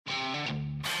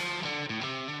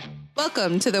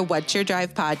Welcome to the What's Your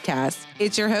Drive podcast.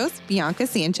 It's your host, Bianca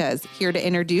Sanchez, here to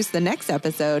introduce the next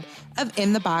episode of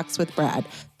In the Box with Brad,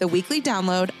 the weekly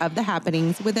download of the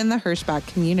happenings within the Hirschbach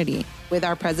community with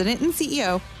our president and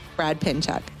CEO, Brad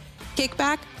Pinchuk. Kick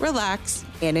back, relax,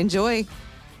 and enjoy.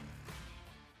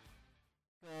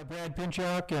 Brad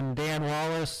Pinchuk and Dan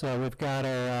Wallace, we've got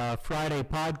our Friday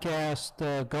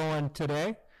podcast going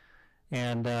today.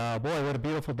 And boy, what a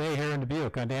beautiful day here in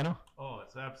Dubuque, huh, Dano? Oh,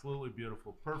 it's absolutely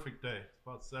beautiful. Perfect day. It's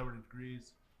about 70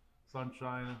 degrees, sun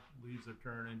shining, leaves are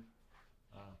turning.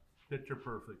 Picture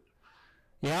perfect.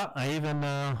 Yeah, I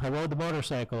rode the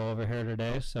motorcycle over here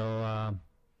today, so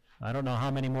I don't know how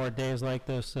many more days like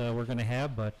this we're going to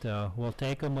have, but we'll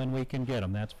take them when we can get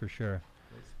them, that's for sure.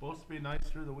 It's supposed to be nice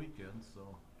through the weekend,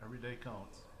 so every day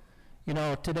counts. You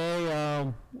know,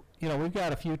 today, we've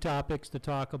got a few topics to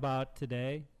talk about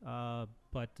today,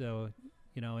 but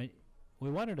we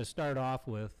wanted to start off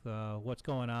with what's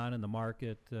going on in the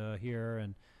market here.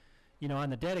 And, you know,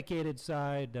 on the dedicated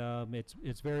side,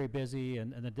 it's very busy.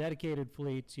 And the dedicated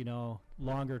fleets,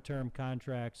 longer-term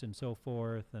contracts and so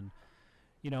forth. And,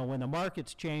 when the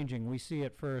market's changing, we see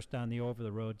it first on the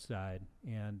over-the-road side.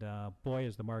 And, boy,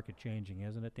 is the market changing,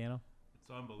 isn't it, Dano? It's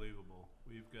unbelievable.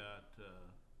 We've got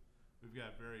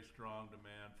very strong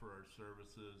demand for our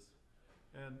services.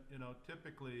 And,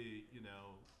 typically,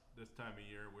 this time of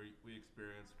year, we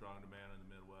experience strong demand in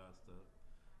the Midwest.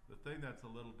 The thing that's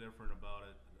a little different about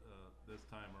it this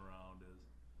time around is,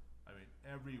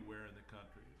 everywhere in the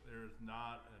country, there's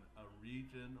not a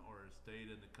region or a state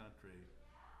in the country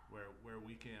where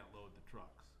we can't load the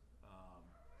trucks.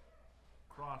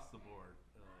 Across the board.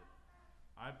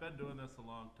 I've been doing this a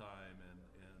long time, and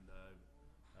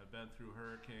I've been through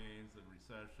hurricanes and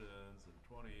recessions in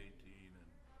 2018, and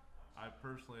I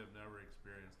personally have never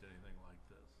experienced anything like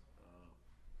this.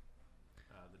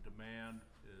 The demand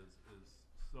is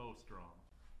so strong.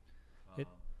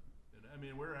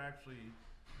 We're actually,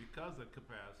 because of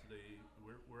capacity,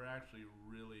 we're actually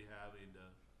really having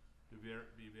to be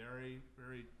very,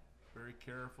 very, very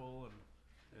careful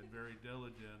and very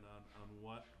diligent on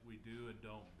what we do and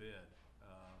don't bid.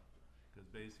 Because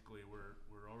basically we're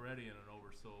already in an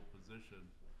oversold position.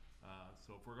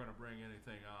 So if we're going to bring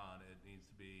anything on, it needs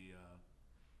to be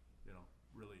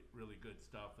really, really good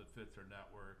stuff that fits our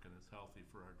network and is healthy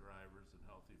for our drivers and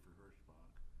healthy for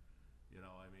Hirschbach. And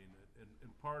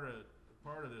part of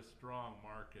this strong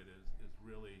market is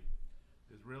really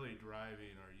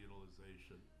driving our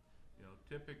utilization.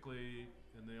 Typically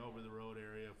in the over-the-road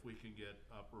area, if we can get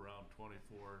up around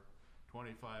 2,500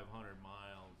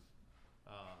 miles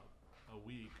a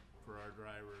week for our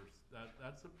drivers,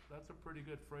 that's a pretty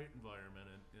good freight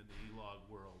environment in the e-log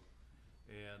world.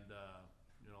 And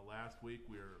last week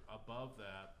we were above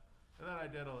that, and then I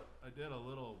did a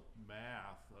little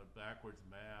math, backwards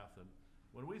math, and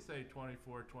when we say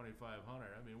 2,500,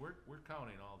 we're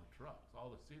counting all the trucks, all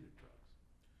the seated trucks.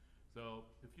 So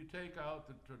if you take out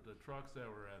the trucks that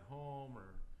were at home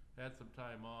or had some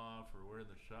time off or were in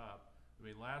the shop,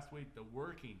 last week the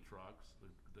working trucks,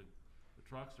 the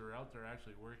trucks that are out there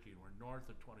actually working were north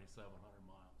of 2,700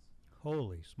 miles.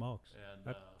 Holy smokes!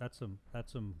 And that's some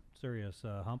serious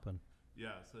humping.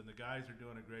 Yes, and the guys are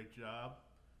doing a great job.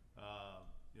 I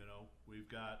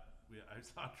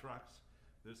saw trucks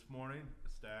this morning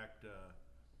stacked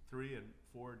 3 and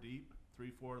 4 deep,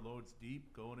 3-4 loads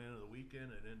deep going into the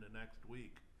weekend and into next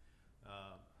week.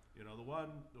 The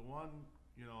one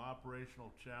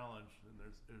operational challenge, and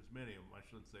there's many of them. I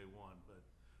shouldn't say one, but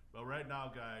right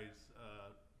now, guys,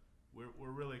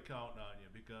 we're really counting on you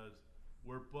because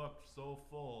we're booked so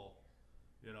full.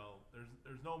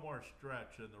 There's no more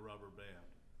stretch in the rubber band.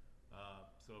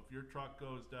 So if your truck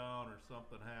goes down or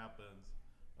something happens,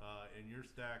 and you're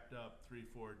stacked up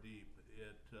 3-4 deep,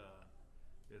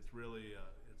 it's really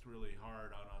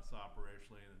hard on us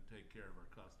operationally and take care of our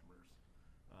customers.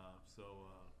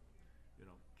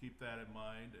 Keep that in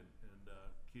mind and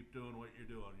keep doing what you're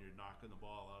doing. You're knocking the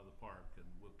ball out of the park, and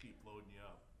we'll keep loading you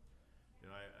up.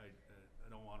 I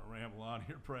don't want to ramble on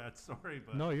here, Brad. Sorry,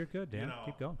 but no, you're good, Dan.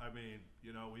 Keep going.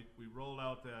 We rolled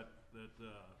out that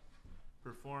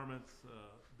performance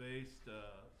based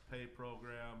pay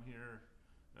program here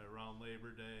around Labor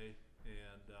Day,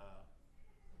 and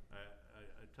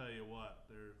I tell you what,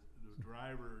 the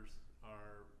drivers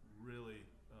are really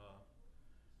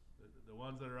the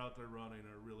ones that are out there running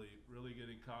are really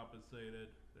getting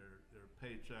compensated. Their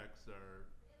paychecks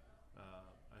are.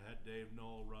 I had Dave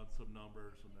Knoll run some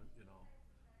numbers, and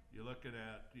you're looking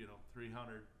at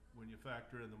 300 when you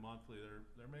factor in the monthly.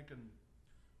 They're making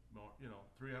more,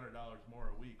 $300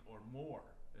 more a week or more,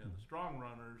 and the strong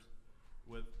runners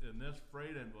in this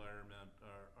freight environment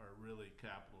are really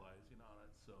capitalizing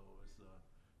So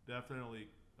it's definitely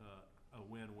a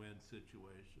win-win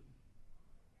situation.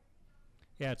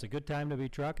 Yeah, it's a good time to be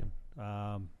trucking.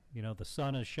 You know, the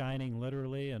sun is shining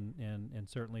literally, and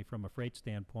certainly from a freight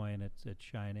standpoint, it's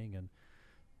shining. And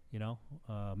you know,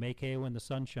 make hay when the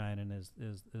sun's shining is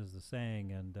the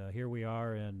saying. And here we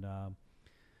are in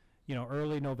you know,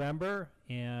 early November,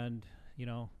 and you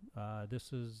know,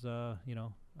 this is you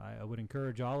know, I would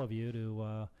encourage all of you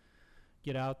to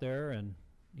get out there and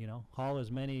you know, haul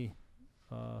as many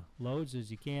loads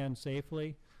as you can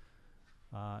safely.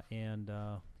 And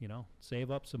you know,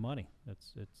 save up some money.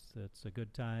 It's a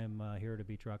good time here to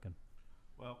be trucking.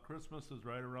 Well, Christmas is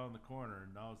right around the corner,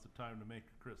 and now's the time to make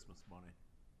your Christmas money.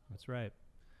 That's right.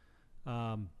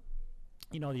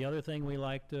 You know, the other thing we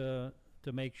like to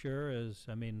make sure is,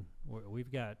 I mean,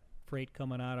 we've got freight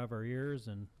coming out of our ears,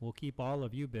 and we'll keep all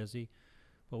of you busy,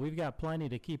 but we've got plenty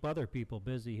to keep other people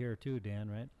busy here too,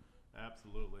 Dan, right?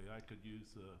 Absolutely. I could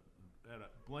use, at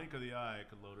a blink of the eye, I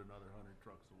could load another 100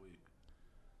 trucks a week.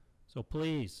 So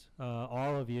please,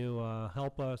 all of you,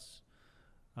 help us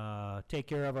take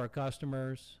care of our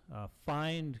customers.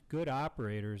 Find good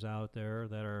operators out there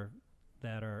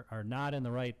that are not in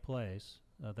the right place,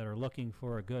 that are looking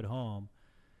for a good home,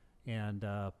 and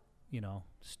you know,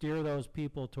 steer those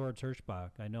people towards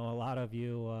Hirschbach. I know a lot of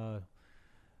you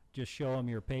just show them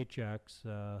your paychecks,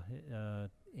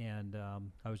 and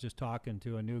I was just talking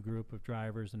to a new group of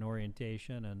drivers in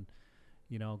orientation, and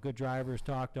you know, good drivers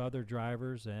talk to other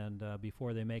drivers, and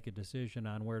before they make a decision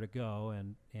on where to go,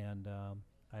 and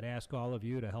I'd ask all of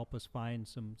you to help us find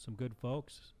some good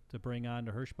folks to bring on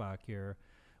to Hirschbach here.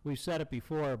 We've said it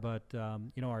before, but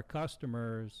you know, our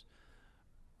customers,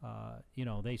 you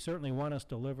know, they certainly want us to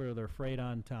deliver their freight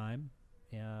on time,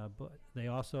 but they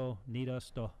also need us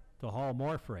to haul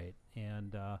more freight.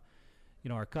 And you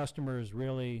know, our customers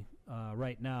really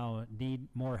right now need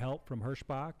more help from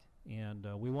Hirschbach, and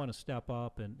we want to step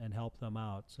up and help them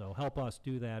out. So help us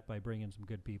do that by bringing some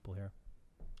good people here.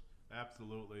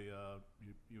 Absolutely.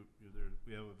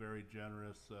 We have a very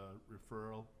generous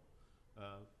referral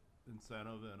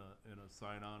incentive and a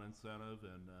sign-on incentive,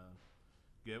 and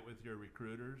get with your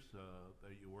recruiters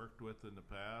that you worked with in the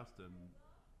past, and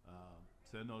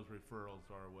send those referrals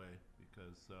our way,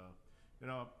 because you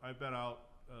know, I've been out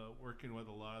working with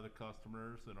a lot of the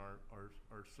customers, and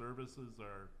our services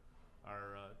are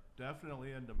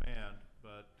definitely in demand,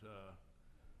 but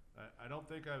I don't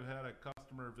think I've had a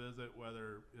customer visit,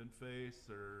 whether in face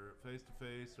to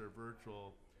face or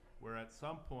virtual, where at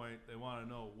some point they want to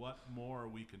know what more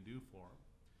we can do for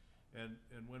them.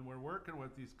 And when we're working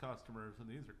with these customers, and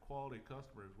these are quality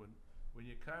customers, when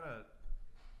you kind of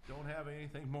don't have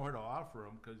anything more to offer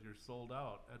them because you're sold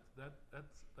out,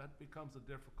 that becomes a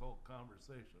difficult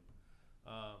conversation.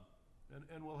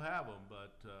 And we'll have them,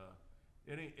 but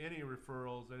any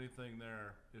referrals, anything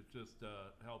there, it just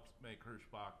helps make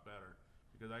Hirschbach better.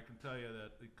 Because I can tell you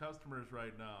that the customers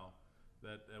right now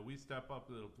that we step up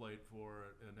to the plate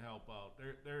for and help out,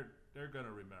 they're going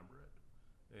to remember it.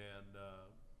 And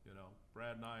you know,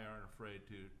 Brad and I aren't afraid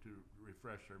to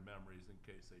refresh their memories in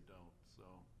case they don't.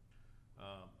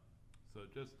 So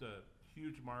just a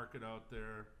huge market out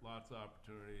there, lots of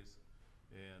opportunities,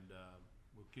 and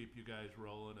we'll keep you guys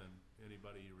rolling, and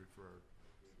anybody you refer.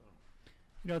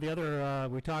 You know, the other,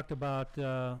 we talked about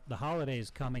the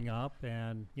holidays coming up,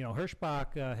 and, you know,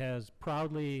 Hirschbach has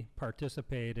proudly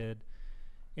participated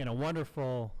in a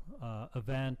wonderful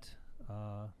event,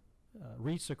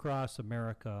 Wreaths Across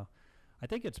America. I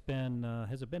think it's been,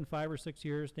 has it been 5 or 6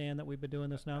 years, Dan, that we've been doing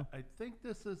this now? I think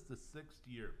this is the 6th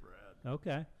year, Brad.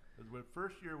 Okay. Because the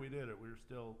first year we did it, we were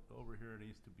still over here in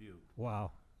East Dubuque.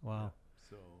 Wow. Wow.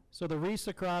 Yeah, so the Wreaths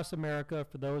Across America,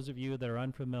 for those of you that are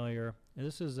unfamiliar,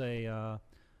 this is a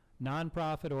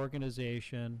nonprofit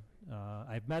organization.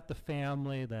 I've met the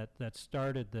family that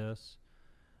started this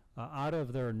out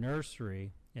of their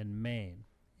nursery in Maine,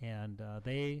 and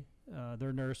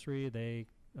their nursery, they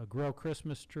grow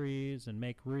Christmas trees and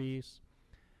make wreaths,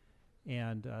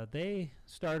 and they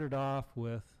started off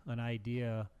with an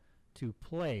idea to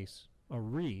place a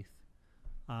wreath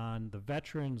on the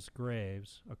veterans'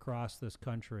 graves across this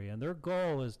country, and their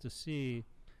goal is to see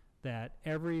that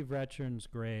every veteran's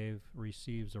grave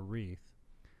receives a wreath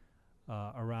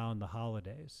around the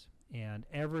holidays. And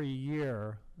every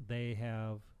year they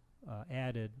have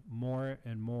added more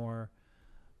and more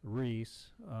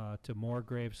wreaths to more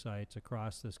grave sites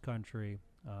across this country.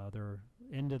 They're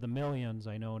into the millions,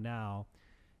 I know now.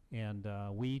 And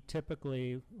we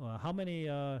typically, how many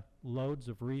loads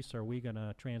of wreaths are we going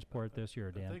to transport this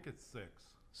year, Dan? I think it's 6.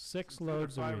 6 it's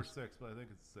loads of either 5 wreaths. or 6, but I think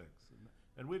it's 6.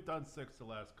 And we've done 6 the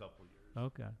last couple of years.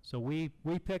 Okay. So we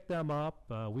pick them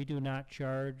up. We do not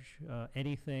charge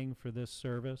anything for this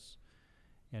service,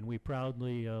 and we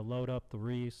proudly load up the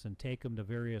wreaths and take them to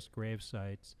various grave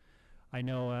sites. I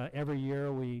know every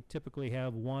year we typically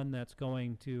have one that's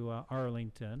going to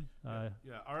Arlington.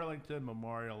 Arlington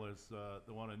Memorial is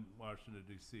the one in Washington,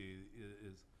 D.C.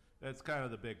 That's kind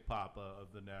of the big papa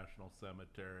of the national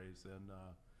cemeteries, and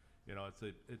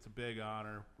it's a big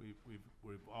honor.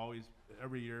 We've always,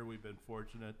 every year we've been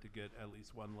fortunate to get at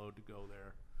least one load to go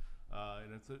there,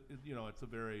 and it's a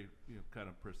very kind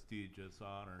of prestigious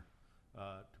honor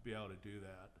to be able to do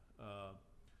that.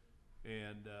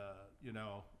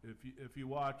 If you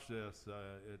watch this,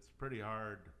 it's pretty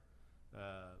hard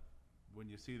when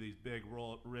you see these big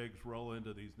rigs roll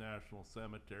into these national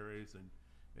cemeteries,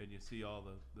 and you see all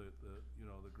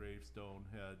the gravestone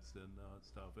heads and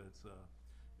stuff.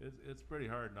 It's pretty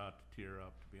hard not to tear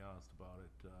up, to be honest about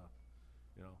it.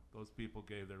 Those people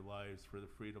gave their lives for the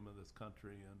freedom of this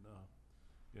country,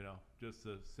 and just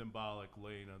the symbolic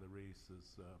laying of the wreaths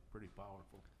is pretty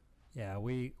powerful. Yeah,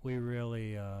 we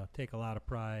really take a lot of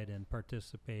pride in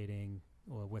participating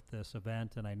with this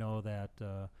event, and I know that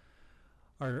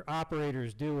our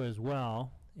operators do as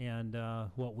well. And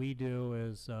what we do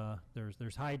is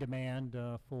there's high demand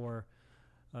for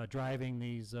driving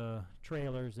these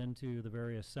trailers into the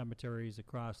various cemeteries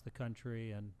across the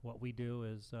country, and what we do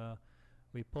is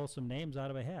we pull some names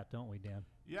out of a hat, don't we, Dan?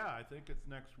 Yeah, I think it's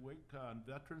next week on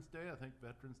Veterans Day. I think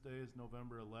Veterans Day is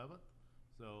November 11th.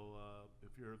 So if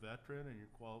you're a veteran and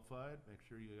you're qualified, make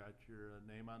sure you got your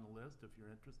name on the list if you're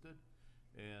interested.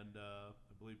 And I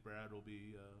believe Brad will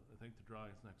be, I think the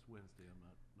drawing is next Wednesday.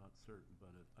 I'm not certain, but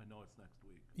I know it's next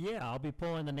week. Yeah, I'll be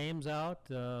pulling the names out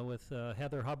with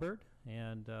Heather Hubbard,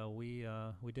 and we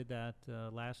did that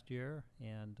last year,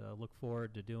 and look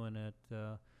forward to doing it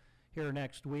here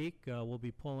next week. We'll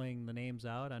be pulling the names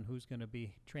out on who's going to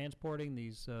be transporting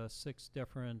these 6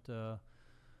 different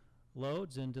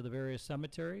loads into the various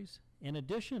cemeteries. In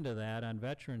addition to that, on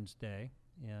Veterans Day,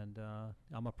 and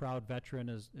I'm a proud veteran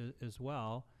as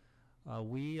well,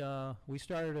 we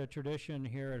started a tradition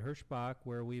here at Hirschbach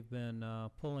where we've been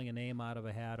pulling a name out of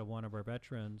a hat of one of our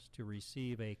veterans to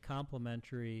receive a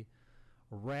complimentary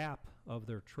wrap of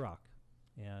their truck.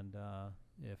 And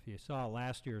if you saw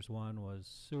last year's one, was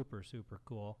super, super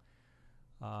cool.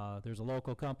 There's a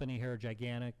local company here,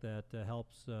 Gigantic, that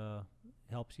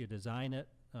helps you design it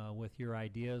with your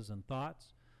ideas and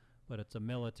thoughts, but it's a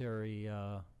military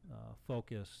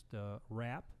focused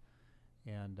wrap,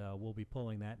 and we'll be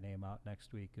pulling that name out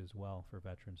next week as well for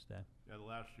Veterans Day. Yeah, the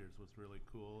last year's was really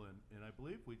cool, and I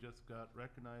believe we just got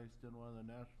recognized in one of the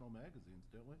national magazines,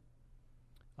 didn't we?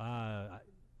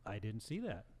 I didn't see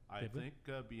that. I think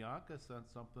Bianca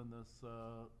sent something this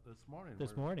morning.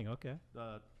 This morning, okay.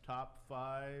 The top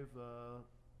 5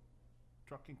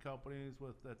 trucking companies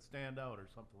that stand out, or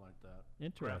something like that.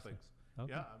 Interesting. Graphics.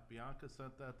 Okay. Yeah, Bianca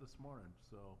sent that this morning,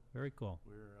 so very cool.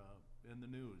 We're in the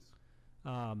news.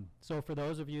 So for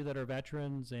those of you that are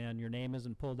veterans and your name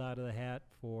isn't pulled out of the hat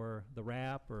for the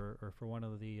wrap or for one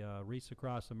of the Wreaths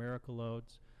Across America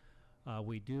loads,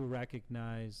 we do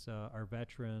recognize our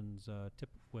veterans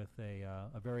with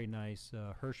a very nice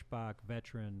Hirschbach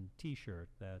veteran T-shirt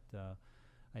that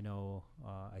I know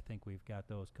I think we've got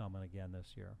those coming again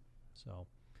this year. So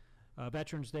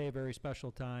Veterans Day, a very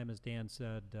special time, as Dan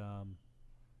said.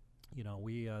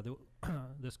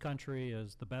 This country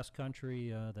is the best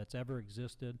country that's ever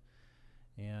existed,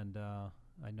 and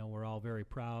I know we're all very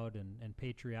proud and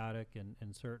patriotic,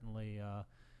 and certainly,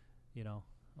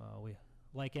 we,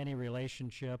 like any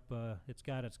relationship, it's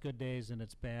got its good days and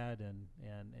its bad,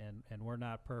 and we're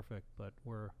not perfect, but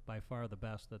we're by far the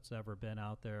best that's ever been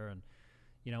out there. And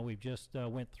we've just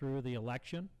went through the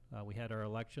election. We had our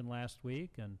election last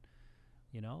week, and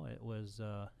it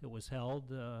was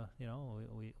held.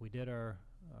 We did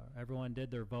everyone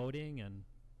did their voting, and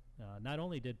not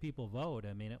only did people vote,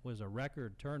 I mean, it was a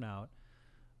record turnout.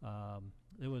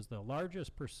 It was the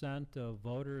largest percent of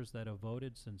voters that have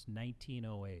voted since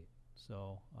 1908.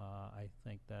 So I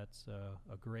think that's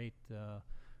a great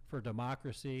for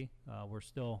democracy. We're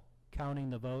still counting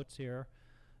the votes here,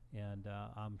 and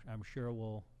I'm sure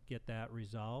we'll get that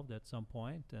resolved at some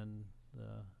point, and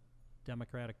the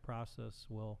democratic process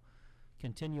will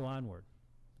continue onward.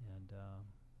 And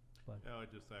but yeah, I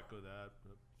just echo that.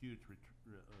 A huge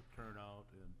turnout,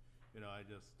 and I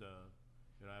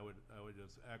would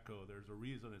just echo. There's a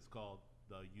reason it's called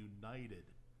the United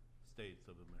States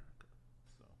of America.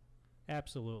 So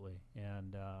absolutely,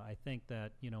 and I think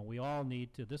that we all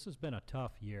need to. This has been a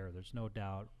tough year. There's no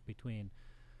doubt, between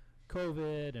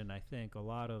COVID and I think a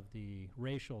lot of the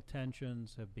racial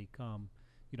tensions have become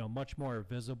much more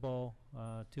visible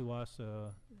to us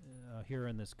here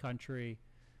in this country.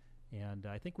 And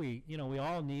I think we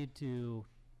all need to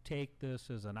take this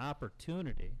as an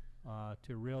opportunity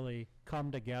to really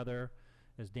come together,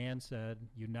 as Dan said,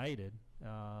 united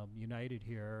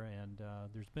here. And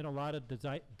there's been a lot of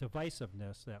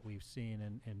divisiveness that we've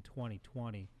seen in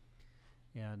 2020.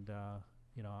 And,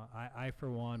 I,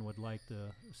 for one, would like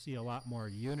to see a lot more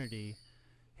unity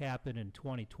happen in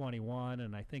 2021.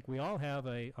 And I think we all have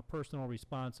a personal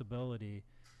responsibility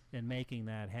in making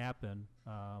that happen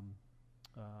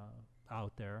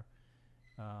out there.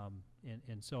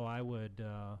 And so I would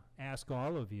ask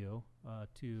all of you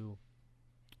to,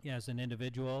 as an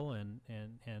individual and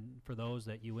for those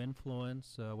that you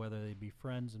influence, whether they be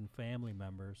friends and family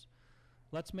members,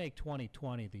 let's make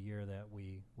 2020 the year that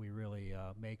we really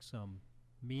make some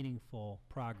meaningful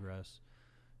progress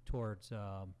towards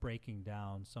breaking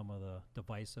down some of the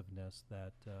divisiveness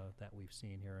that we've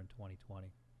seen here in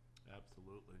 2020.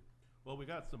 Absolutely. Well, we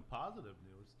got some positive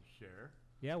news to share.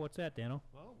 Yeah, what's that, Dano?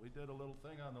 Well, we did a little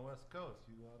thing on the West Coast.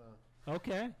 You wanna?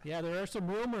 Okay. Yeah, there are some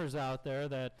rumors out there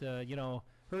that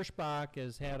Hirschbach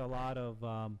has had a lot of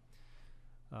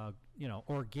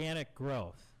organic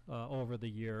growth over the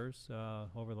years.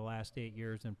 Over the last 8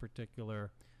 years, in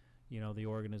particular, the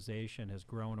organization has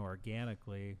grown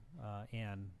organically,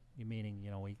 and meaning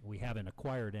we haven't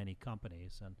acquired any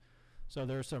companies, and so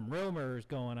there's some rumors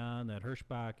going on that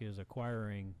Hirschbach is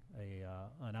acquiring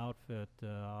an outfit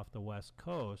off the West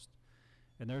Coast,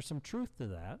 and there's some truth to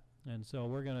that. And so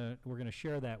we're gonna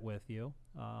share that with you.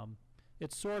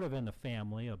 It's sort of in the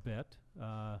family a bit.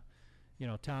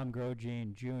 Tom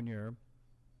Grogine Jr.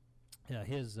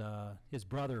 His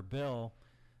brother Bill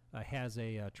has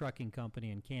a trucking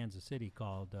company in Kansas City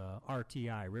called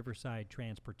RTI, Riverside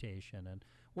Transportation, and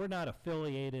we're not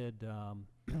affiliated,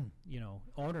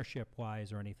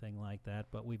 ownership-wise or anything like that,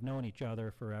 but we've known each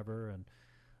other forever, and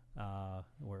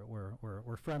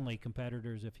we're friendly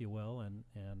competitors, if you will, and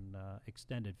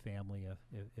extended family,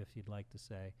 if you'd like to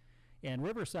say. And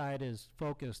Riverside is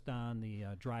focused on the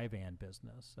dry van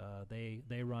business.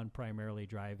 They run primarily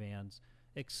dry vans,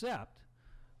 except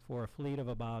for a fleet of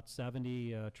about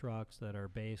 70 trucks that are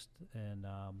based in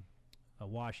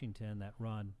Washington that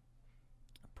run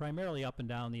primarily up and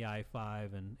down the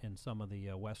I-5 and some of the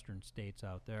western states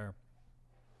out there.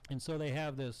 And so they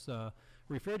have this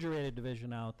refrigerated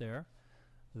division out there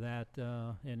that,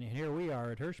 and here we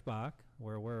are at Hirschbach,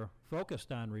 where we're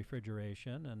focused on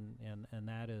refrigeration, and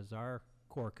that is our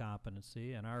core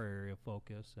competency and our area of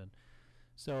focus. And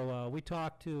so we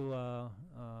talked to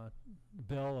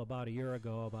Bill about a year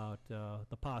ago about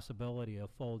the possibility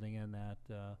of folding in that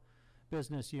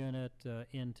business unit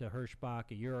into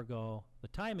Hirschbach a year ago. The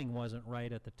timing wasn't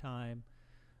right at the time.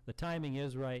 The timing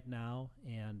is right now,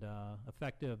 and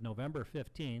effective November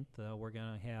 15th, we're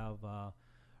going to have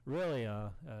really,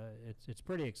 it's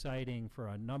pretty exciting for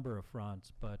a number of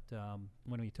fronts, but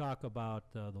when we talk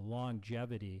about the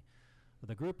longevity,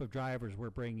 the group of drivers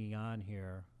we're bringing on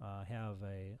here have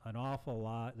an awful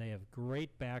lot. They have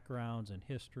great backgrounds and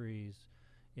histories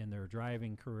in their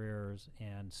driving careers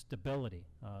and stability.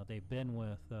 They've been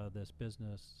with this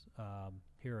business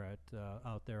here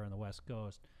out there on the West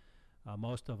Coast,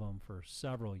 most of them for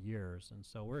several years, and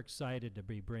so we're excited to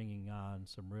be bringing on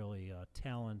some really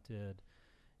talented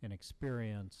and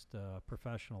experienced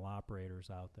professional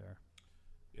operators out there.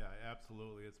 Yeah,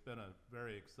 absolutely. It's been a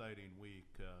very exciting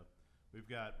week. We've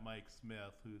got Mike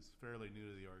Smith, who's fairly new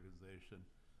to the organization.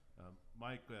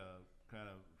 Mike, kind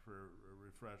of for a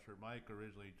refresher, Mike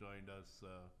originally joined us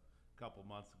a couple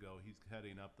months ago. He's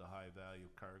heading up the high-value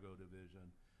cargo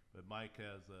division, but Mike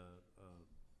has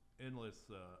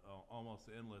almost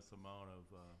endless amount of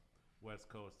West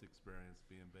Coast experience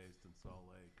being based in Salt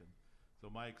Lake, and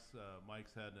so Mike's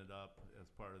heading it up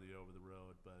as part of the over the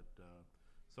road. But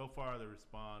so far the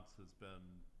response has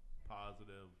been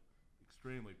positive,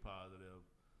 extremely positive.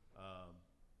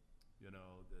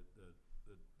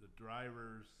 The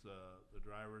drivers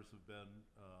have been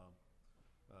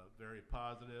very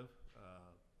positive.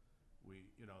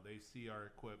 They see our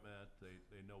equipment,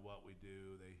 they know what we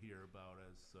do, they hear about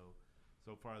us.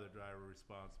 So far the driver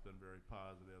response has been very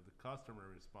positive. The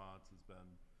customer response has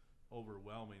been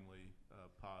overwhelmingly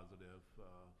positive.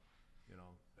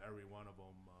 Every one of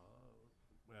them,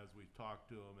 as we talk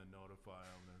to them and notify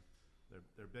them,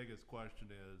 their biggest question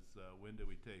is when do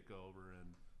we take over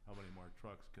and how many more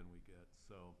trucks can we get?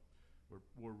 So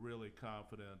we're really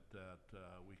confident that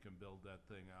we can build that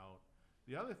thing out.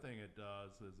 The other thing it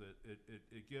does is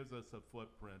it gives us a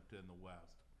footprint in the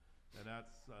West, and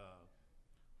that's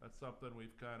something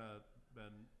we've kind of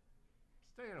been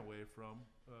staying away from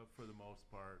for the most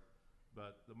part.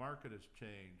 but the market has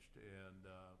changed, and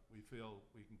we feel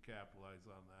we can capitalize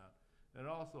on that. And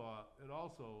it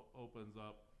also opens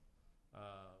up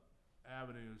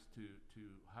avenues to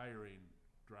hiring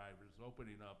drivers,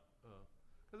 opening up,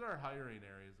 because our hiring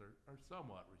areas are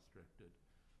somewhat restricted.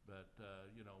 But,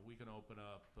 we can open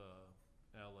up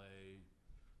LA,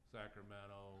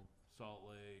 Sacramento, Salt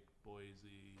Lake,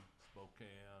 Boise,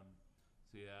 Spokane,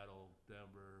 Seattle,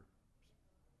 Denver,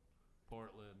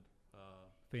 Portland,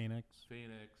 Phoenix.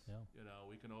 Phoenix. Yeah.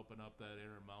 We can open up that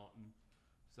Intermountain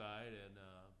side, and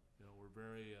we're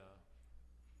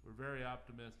very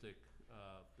optimistic.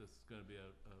 This is going to be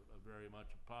a very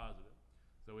much a positive.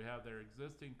 So we have their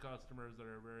existing customers that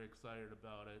are very excited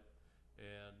about it,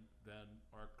 and then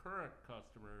our current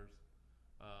customers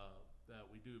that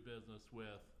we do business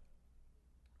with,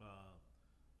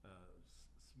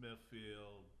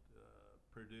 Smithfield,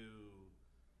 Purdue,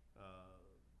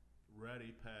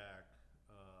 Ready Pack,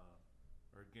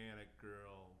 Organic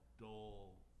Girl,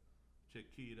 Dole,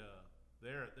 Chiquita,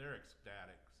 they're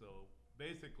ecstatic. So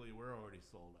basically, we're already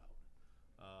sold out.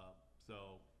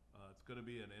 It's going to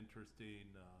be an interesting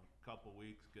couple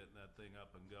weeks getting that thing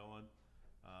up and going.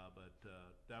 But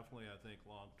definitely, I think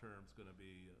long term is going to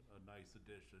be a nice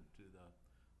addition to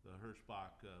the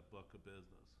Hirschbach book of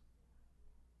business.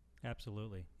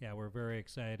 Absolutely. Yeah, we're very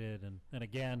excited. And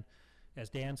again, as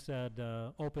Dan said,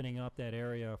 opening up that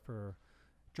area for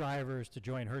drivers to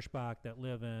join Hirschbach that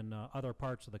live in other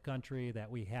parts of the country that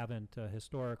we haven't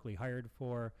historically hired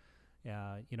for.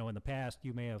 In the past,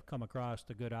 you may have come across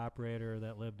a good operator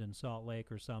that lived in Salt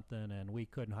Lake or something, and we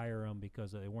couldn't hire them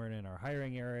because they weren't in our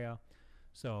hiring area.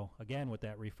 So again, with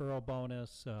that referral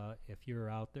bonus, if you're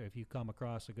out there, if you come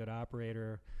across a good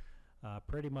operator,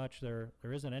 pretty much there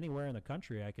isn't anywhere in the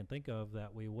country I can think of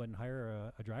that we wouldn't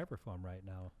hire a driver from right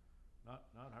now. Not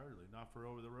hardly, not for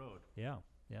over the road. Yeah.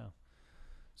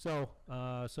 So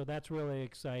that's really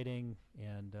exciting,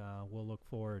 and we'll look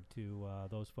forward to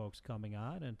those folks coming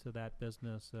on and to that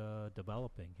business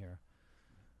developing here.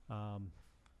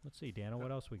 Let's see, Dana,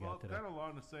 what else we got today? Kind of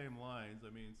along the same lines.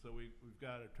 I mean, so we've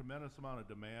got a tremendous amount of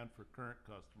demand for current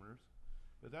customers,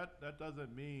 but that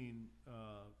doesn't mean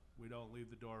we don't leave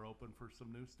the door open for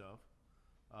some new stuff.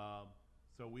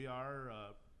 So we are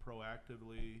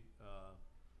proactively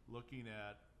looking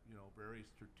at very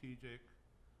strategic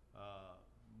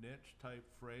niche type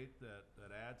freight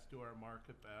that adds to our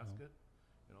market basket.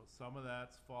 Some of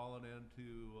that's fallen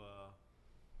into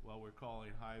what we're calling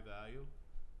high value.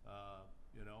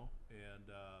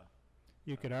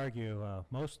 You could argue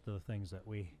most of the things that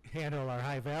we handle are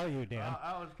high value, Dan.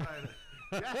 I was trying to,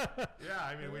 yeah.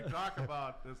 I mean, we talk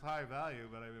about this high value,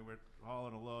 but I mean, we're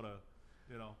hauling a load of,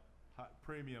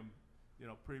 premium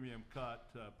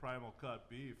cut, primal cut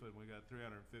beef, and we got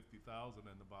 350,000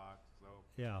 in the box. So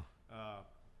yeah,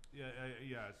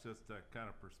 it's just a kind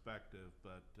of perspective,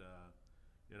 but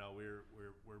we're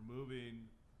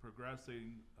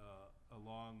progressing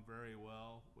along very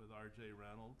well with RJ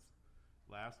Reynolds.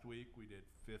 Last week we did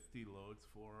 50 loads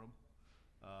for them,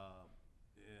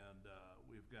 and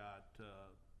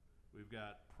we've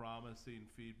got promising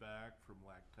feedback from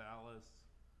Lactalis,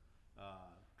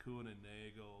 Kuhn and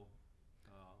Nagel.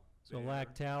 So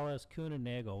Lactalis, Kuhn and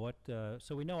Nagel. What?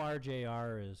 So we know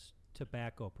RJR is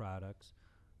tobacco products.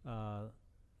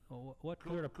 What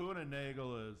Kuhn and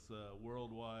Nagel is a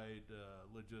worldwide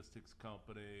logistics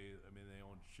company. I mean, they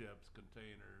own ships,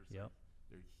 containers. Yep.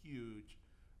 They're huge.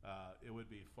 It would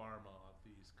be pharma off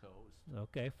the East Coast.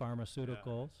 Okay,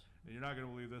 pharmaceuticals. Yeah. And you're not going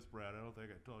to believe this, Brad. I don't think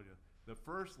I told you. The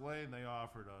first lane they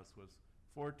offered us was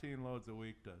 14 loads a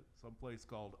week to some place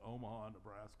called Omaha,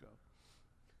 Nebraska.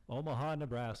 Omaha,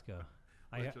 Nebraska.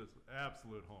 Which is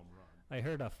absolute home run. I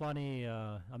heard a funny,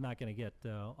 I'm not going to get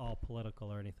all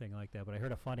political or anything like that, but I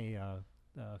heard a funny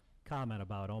comment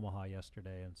about Omaha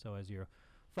yesterday. And so as you're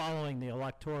following the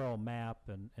electoral map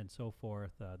and so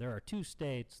forth, there are two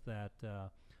states that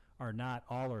are not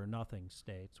all or nothing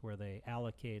states where they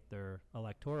allocate their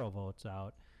electoral votes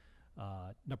out.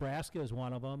 Nebraska is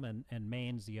one of them, and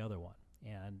Maine's the other one.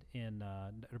 And in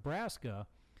Nebraska,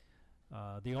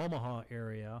 the Omaha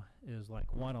area is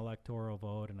like one electoral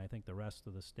vote, and I think the rest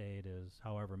of the state is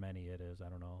however many it is. I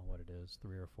don't know what it is,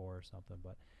 3 or 4 or something.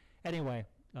 But anyway,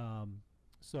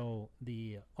 so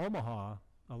the Omaha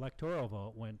electoral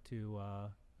vote went to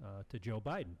Joe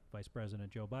Biden, Vice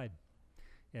President Joe Biden.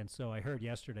 And so I heard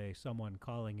yesterday someone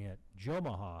calling it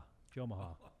Jomaha.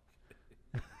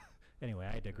 Anyway,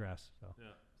 I digress. So.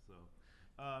 Yeah. So,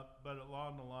 but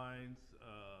along the lines,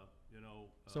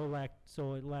 So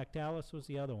Lactalis was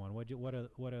the other one. What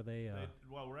are they?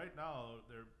 Well, right now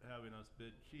they're having us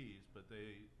bid cheese, but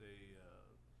they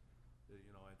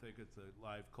I think it's a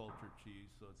live culture cheese,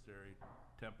 so it's very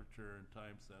temperature and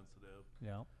time sensitive.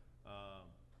 Yeah.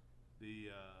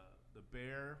 The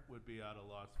Bear would be out of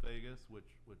Las Vegas, which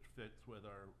fits with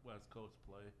our West Coast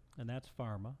play. And that's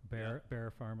Pharma,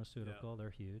 Bear Pharmaceutical. Yeah.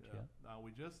 They're huge. Yeah. Now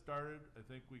we just started. I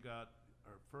think we got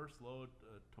our first load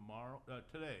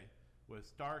today with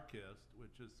Starkist,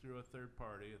 which is through a third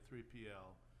party, a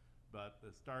 3PL. But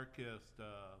the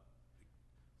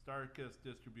Starkist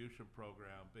distribution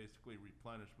program, basically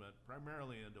replenishment,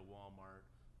 primarily into Walmart.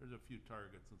 There's a few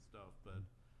Targets and stuff, but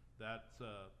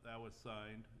that was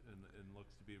signed and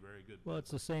looks to be very good. Well,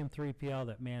 it's the same 3PL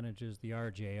that manages the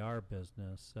RJR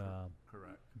business,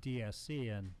 Correct.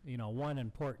 DSC, and one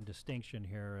important distinction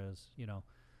here is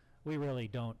we really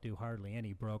don't do hardly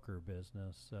any broker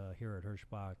business here at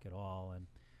Hirschbach at all, and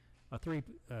a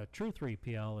true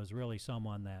 3PL is really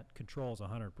someone that controls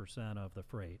 100% of the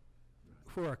freight.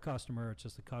 For a customer, it's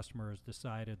just the customer has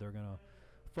decided they're going to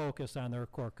focus on their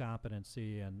core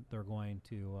competency, and they're going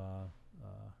to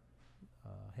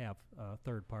have a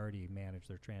third party manage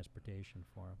their transportation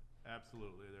for them.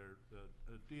 Absolutely.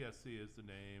 The DSC is the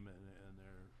name, and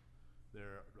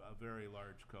they're a very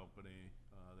large company.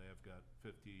 They have got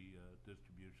 50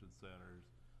 distribution centers.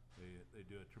 They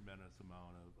do a tremendous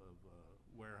amount of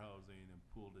warehousing and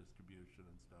pool distribution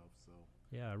and stuff. So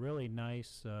yeah, a really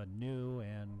nice new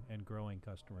and growing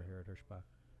customer here at Hirschbach.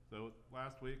 So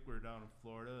last week we were down in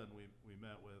Florida, and we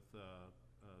met with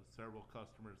several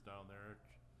customers down there.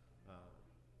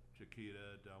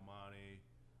 Chiquita, Del Monte,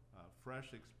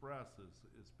 Fresh Express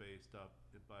is based up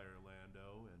by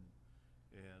Orlando,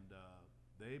 and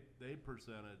they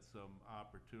presented some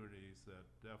opportunities that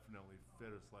definitely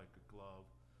fit us like a glove.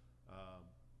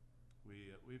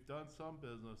 We've done some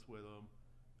business with them,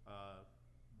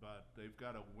 but they've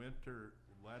got a winter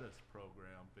lettuce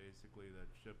program basically that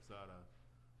ships out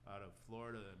of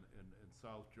Florida and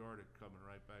South Jordan, coming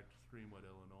right back to Streamwood,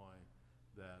 Illinois,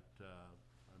 that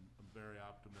I'm very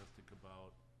optimistic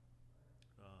about.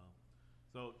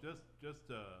 So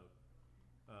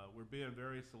we're being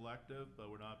very selective, but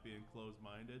we're not being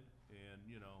closed-minded. And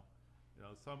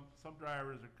some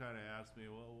drivers are kind of asking me,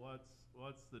 well,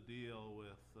 what's the deal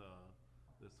with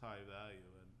this high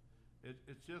value? And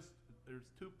it's just,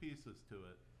 there's two pieces to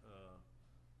it.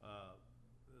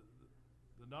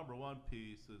 The number one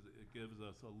piece is it gives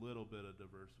us a little bit of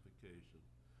diversification.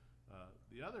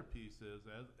 The other piece is,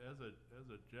 as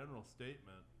a general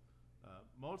statement,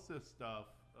 most of this stuff,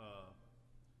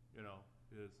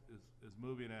 is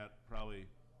moving at probably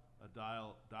a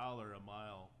dollar a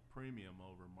mile premium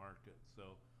over market.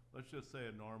 So let's just say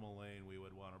a normal lane we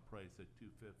would want to price at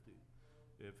 $250.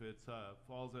 If it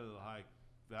falls into the high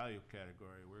value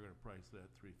category, we're going to price it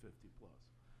at $350 plus.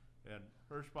 And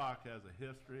Hirschbach has a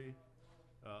history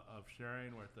of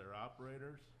sharing with their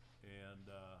operators, and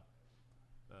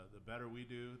the better we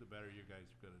do, the better you guys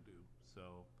are going to do.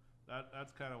 So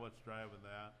that's kind of what's driving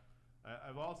that.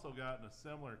 I've also gotten a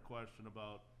similar question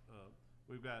about,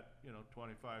 we've got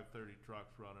 25, 30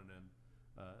 trucks running in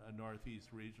a Northeast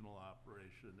regional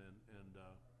operation, and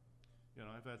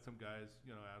I've had some guys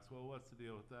ask, well, what's the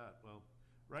deal with that? Well,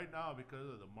 right now, because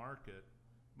of the market,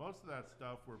 most of that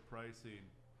stuff we're pricing,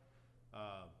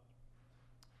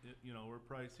 we're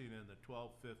pricing in the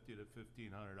 $1,250 to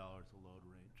 $1,500 a load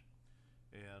range,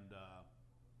 and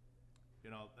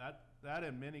that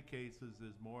in many cases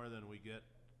is more than we get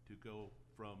to go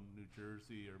from New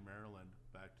Jersey or Maryland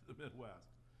back to the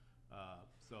Midwest.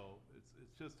 So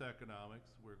it's just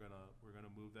economics. We're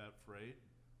gonna move that freight.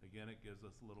 Again, it gives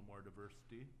us a little more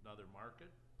diversity, another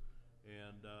market,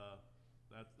 and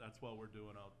that's what we're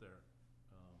doing out there.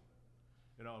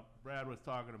 Brad was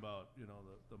talking about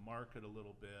the market a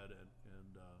little bit,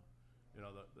 and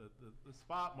the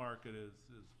spot market is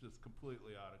just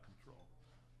completely out of control.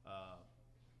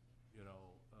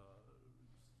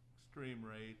 Extreme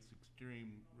rates,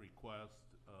 extreme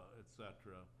requests,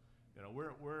 etc.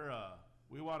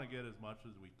 We want to get as much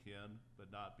as we can, but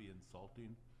not be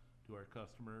insulting to our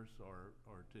customers or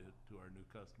to our new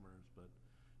customers. But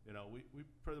we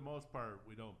for the most part,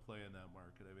 we don't play in that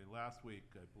market. I mean, last week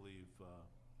I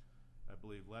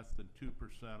believe less than 2%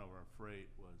 of our freight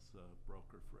was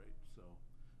broker freight. So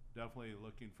definitely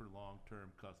looking for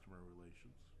long-term customer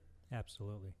relations.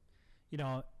 Absolutely.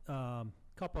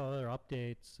 Couple other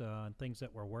updates on things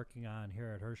that we're working on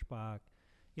here at Hirschbach.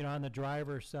 On the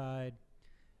driver side,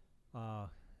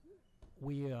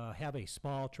 we have a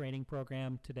small training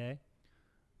program today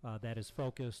that is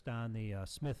focused on the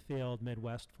Smithfield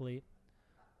Midwest fleet.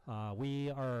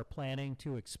 We are planning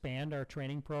to expand our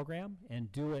training program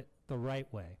and do it the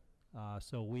right way.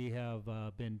 So we have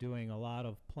been doing a lot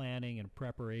of planning and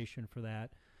preparation for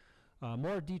that.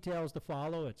 More details to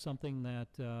follow. It's something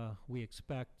that we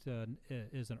expect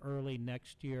is an early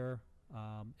next year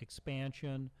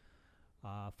expansion.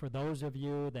 For those of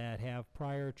you that have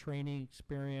prior training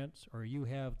experience or you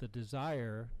have the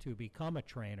desire to become a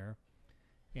trainer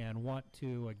and want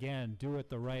to, again, do it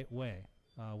the right way.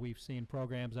 We've seen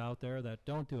programs out there that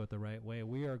don't do it the right way.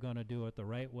 We are going to do it the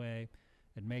right way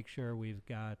and make sure we've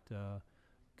got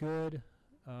good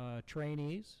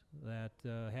trainees that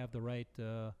have the right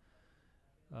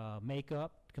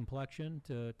makeup, complexion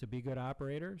to be good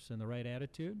operators and the right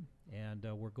attitude. And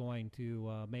we're going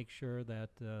to make sure that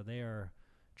they are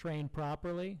trained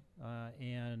properly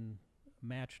and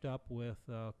matched up with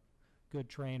good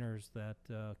trainers that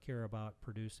care about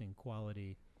producing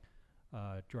quality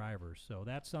drivers. So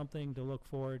that's something to look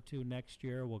forward to next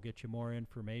year. We'll get you more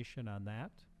information on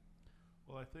that.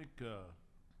 Well, I think,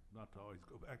 not to always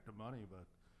go back to money, but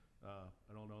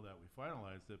I don't know that we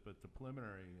finalized it, but the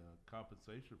preliminary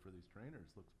compensation for these trainers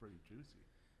looks pretty juicy.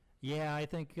 Yeah, I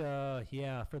think,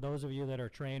 for those of you that are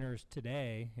trainers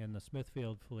today in the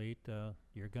Smithfield fleet,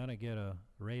 you're going to get a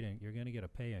rating, you're going to get a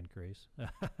pay increase.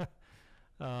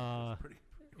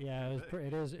 Yeah,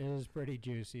 it is pretty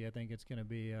juicy. I think it's going to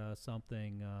be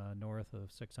something north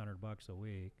of $600 a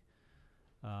week.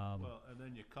 Well, and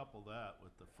then you couple that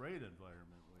with the freight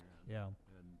environment we're in. Yeah.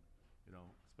 And, you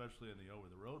know, especially in the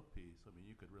over-the-road piece, I mean,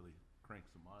 you could really crank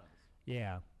some miles.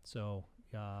 Yeah, so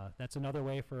that's another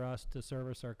way for us to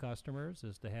service our customers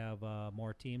is to have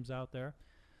more teams out there.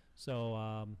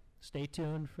 So stay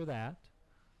tuned for that.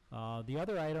 The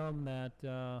other item that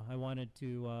I wanted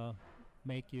to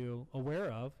make you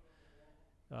aware of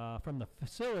from the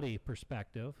facility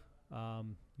perspective,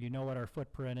 you know what our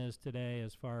footprint is today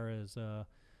as far as our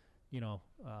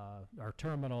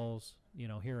terminals,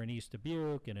 here in East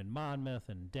Dubuque and in Monmouth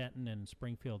and Denton and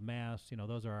Springfield, Mass.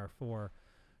 Those are our 4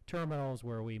 terminals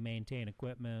where we maintain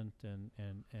equipment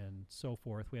and so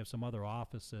forth. We have some other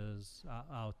offices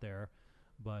out there,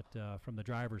 but from the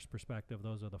driver's perspective,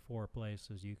 those are the 4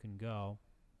 places you can go.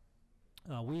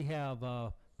 We have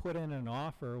put in an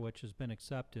offer, which has been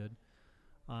accepted,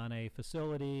 on a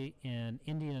facility in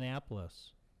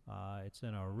Indianapolis. It's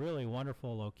in a really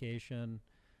wonderful location,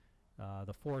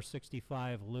 the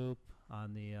 465 loop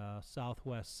on the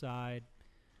southwest side.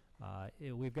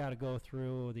 We've got to go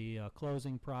through the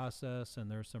closing process, and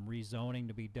there's some rezoning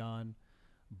to be done,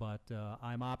 but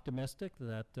I'm optimistic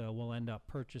that we'll end up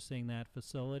purchasing that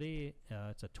facility.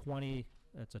 It's a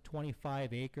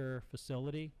 25-acre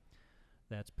facility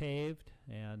that's paved,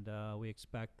 and we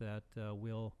expect that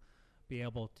we'll be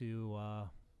able to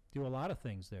do a lot of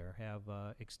things there. Have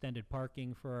extended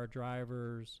parking for our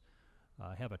drivers,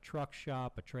 have a truck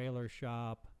shop, a trailer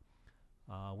shop.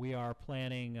 We are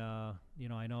planning,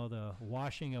 I know the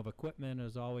washing of equipment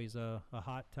is always a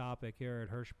hot topic here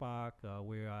at Hirschbach.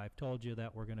 I've told you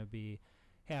that we're going to be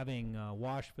having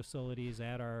wash facilities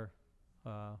at our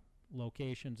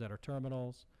locations, at our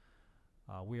terminals.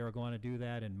 We are going to do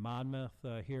that in Monmouth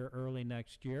here early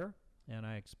next year, and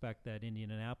I expect that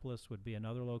Indianapolis would be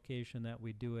another location that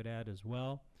we do it at as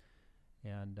well.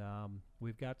 And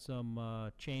we've got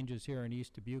some changes here in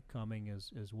East Dubuque coming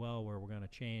as well, where we're going to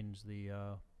change the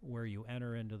where you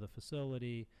enter into the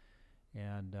facility,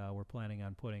 and we're planning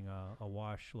on putting a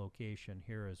wash location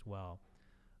here as well.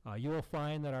 You will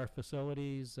find that our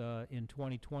facilities in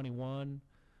 2021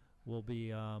 will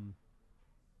be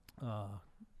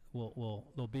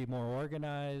they'll be more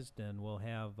organized, and we'll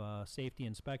have safety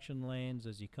inspection lanes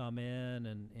as you come in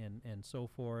and so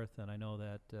forth. And I know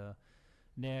that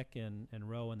Nick and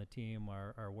Roe and the team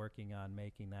are working on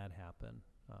making that happen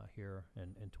here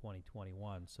in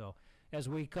 2021. So as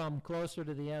we come closer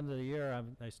to the end of the year,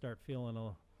 I start feeling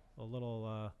a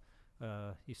little,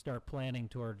 you start planning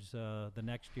towards the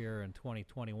next year in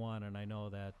 2021, and I know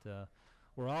that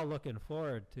we're all looking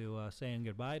forward to saying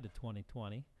goodbye to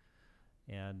 2020.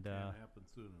 And Can't happen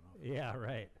soon enough. yeah,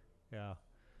 right. Yeah.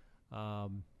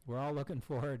 We're all looking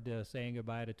forward to saying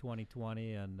goodbye to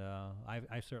 2020, and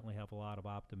I certainly have a lot of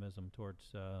optimism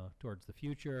towards the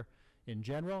future in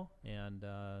general, and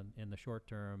in the short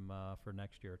term for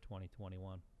next year,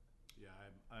 2021. Yeah,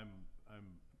 I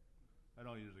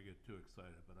don't usually get too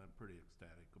excited, but I'm pretty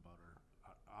ecstatic about our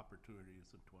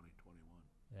opportunities in 2021.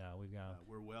 Yeah, we've got.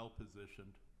 We're well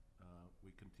positioned.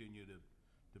 We continue to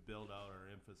build out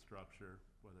our infrastructure,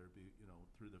 whether it be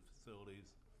through the facilities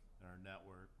and our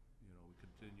network. We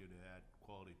continue to add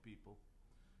quality people,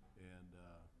 and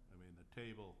I mean the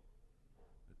table.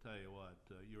 I tell you what,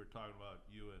 you were talking about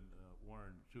you and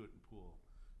Warren shooting pool.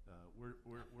 We're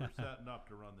setting up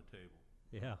to run the table.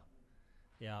 Yeah,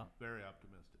 yeah. Very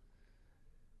optimistic.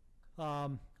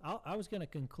 I was going to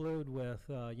conclude with,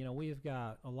 we've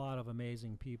got a lot of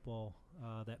amazing people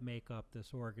that make up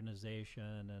this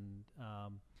organization, and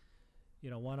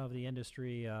one of the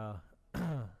industry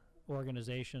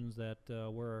organizations that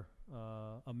we're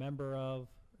a member of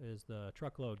is the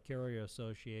Truckload Carrier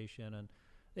Association, and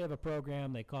they have a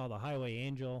program they call the Highway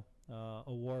Angel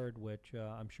Award, which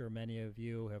I'm sure many of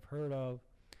you have heard of.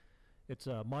 It's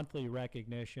a monthly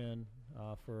recognition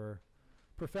for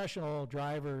professional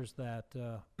drivers that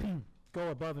go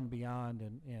above and beyond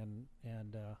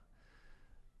and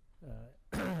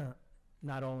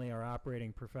not only are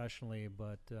operating professionally,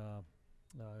 but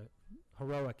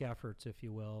heroic efforts, if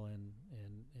you will,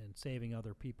 in saving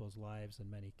other people's lives in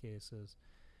many cases.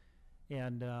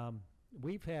 And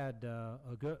we've had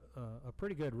a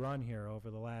pretty good run here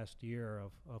over the last year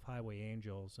of Highway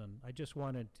Angels, and I just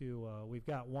wanted to, we've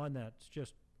got one that's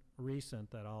just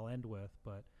recent that I'll end with,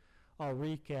 but I'll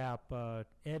recap.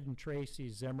 Ed and Tracy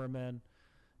Zimmerman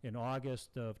in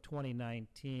August of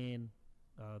 2019,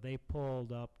 they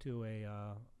pulled up to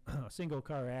a single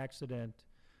car accident,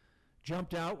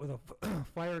 jumped out with a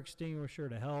fire extinguisher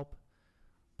to help,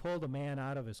 pulled a man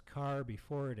out of his car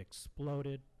before it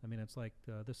exploded. I mean, it's like,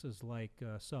 this is like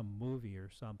some movie or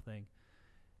something.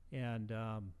 And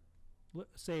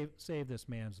save this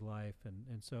man's life.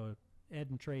 And so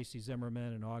Ed and Tracy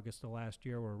Zimmerman in August of last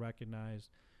year were recognized.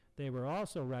 They were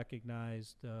also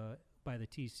recognized by the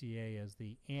TCA as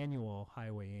the annual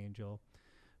Highway Angel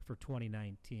for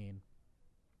 2019.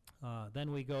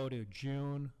 Then we go to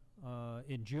June.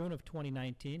 In June of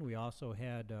 2019, we also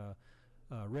had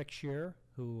Rick Shear,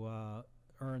 who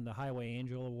earned the Highway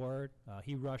Angel Award.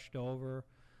 He rushed over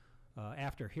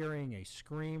after hearing a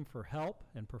scream for help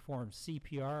and performed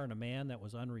CPR on a man that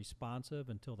was unresponsive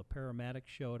until the paramedics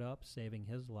showed up, saving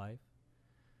his life.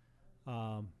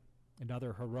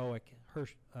 Another heroic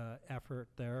effort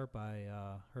there by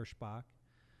Hirschbach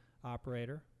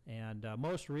operator. And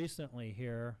most recently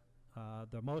here,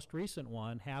 the most recent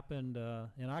one happened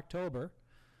in October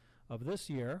of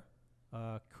this year.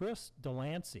 Chris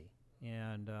Delancey,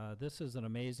 and this is an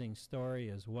amazing story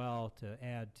as well to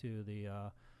add to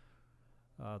the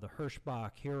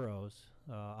Hirschbach heroes,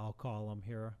 I'll call them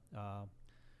here.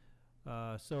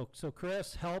 So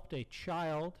Chris helped a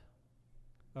child.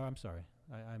 Oh, I'm sorry,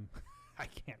 I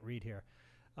can't read here.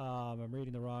 I'm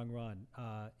reading the wrong run.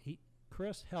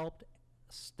 Chris helped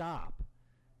stop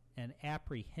and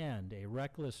apprehend a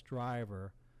reckless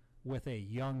driver with a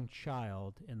young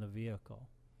child in the vehicle,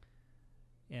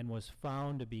 and was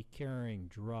found to be carrying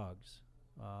drugs.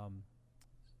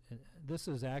 This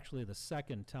is actually the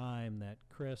second time that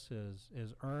Chris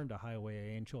has earned a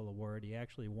Highway Angel Award. He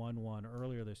actually won one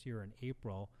earlier this year in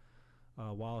April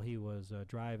while he was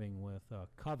driving with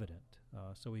Covenant.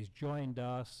 So he's joined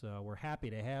us. We're happy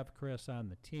to have Chris on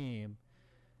the team,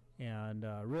 and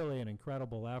really an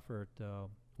incredible effort.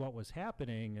 What was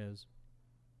happening is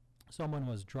someone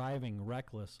was driving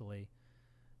recklessly,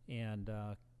 and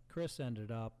Chris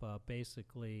ended up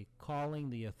basically calling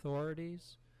the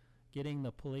authorities, getting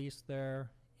the police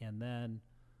there, and then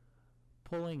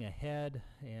pulling ahead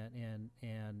and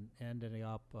ended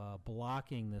up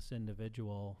blocking this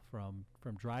individual from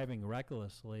driving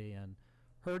recklessly and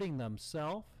hurting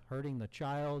themselves, hurting the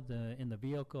child in the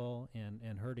vehicle,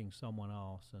 and hurting someone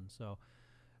else. And so,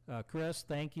 Chris,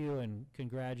 thank you and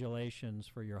congratulations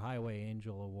for your Highway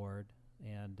Angel Award.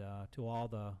 And to all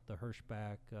the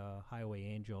Hirschbach Highway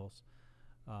Angels,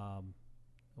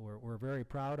 we're very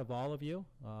proud of all of you,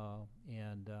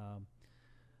 and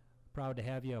proud to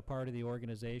have you a part of the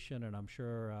organization, and I'm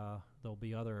sure there'll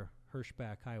be other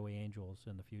Hirschbach Highway Angels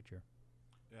in the future.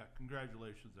 Yeah,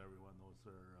 congratulations, everyone.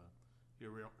 Those are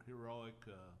heroic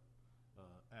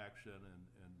action,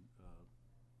 and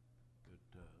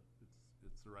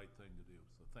it's the right thing to do.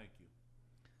 So thank you.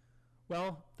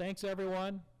 Well, thanks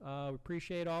everyone. We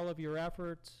appreciate all of your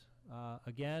efforts.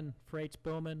 Again, freight's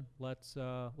booming. Let's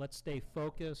stay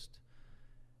focused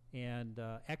and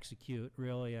execute.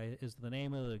 Really, is the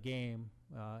name of the game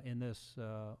in this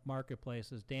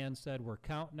marketplace. As Dan said, we're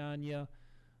counting on you.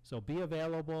 So be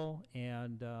available.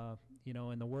 And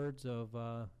in the words of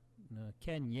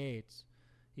Ken Yates,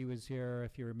 he was here,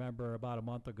 if you remember, about a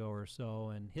month ago or so.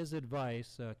 And his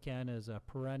advice, Ken is a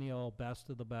perennial best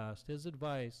of the best. His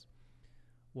advice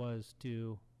was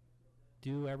to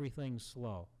do everything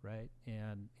slow, right?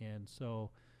 And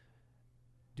so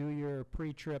do your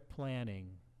pre-trip planning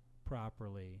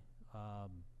properly.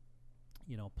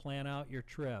 Plan out your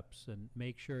trips and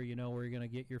make sure you know where you're going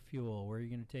to get your fuel, where you're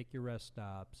going to take your rest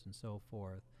stops, and so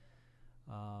forth.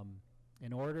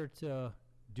 In order to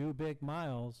do big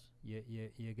miles,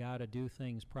 you got to do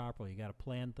things properly. You got to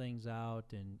plan things out,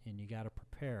 and you got to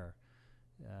prepare,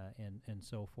 and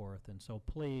so forth. And so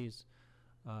please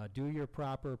do your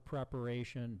proper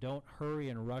preparation. Don't hurry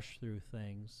and rush through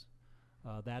things.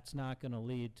 That's not going to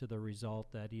lead to the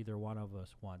result that either one of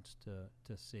us wants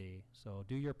to see. So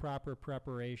do your proper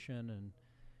preparation,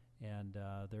 and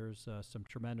there's some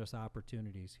tremendous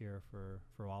opportunities here for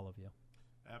all of you.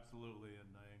 Absolutely, and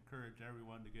I encourage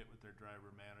everyone to get with their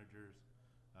driver managers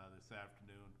this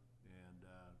afternoon and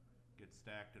get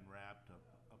stacked and wrapped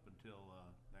up until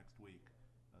next week.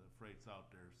 The freight's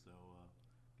out there, so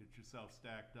get yourself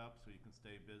stacked up so you can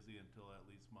stay busy until at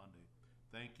least Monday.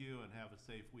 Thank you, and have a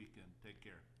safe weekend. Take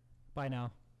care. Bye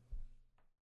now.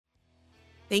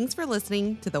 Thanks for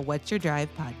listening to the What's Your Drive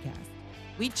podcast.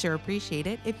 We'd sure appreciate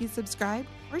it if you subscribed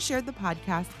or shared the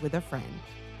podcast with a friend.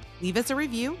 Leave us a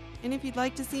review, and if you'd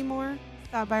like to see more,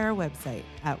 stop by our website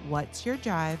at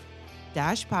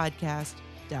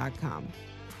whatsyourdrive-podcast.com.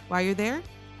 While you're there,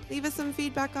 leave us some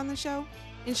feedback on the show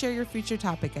and share your future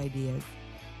topic ideas.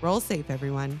 Roll safe,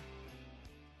 everyone.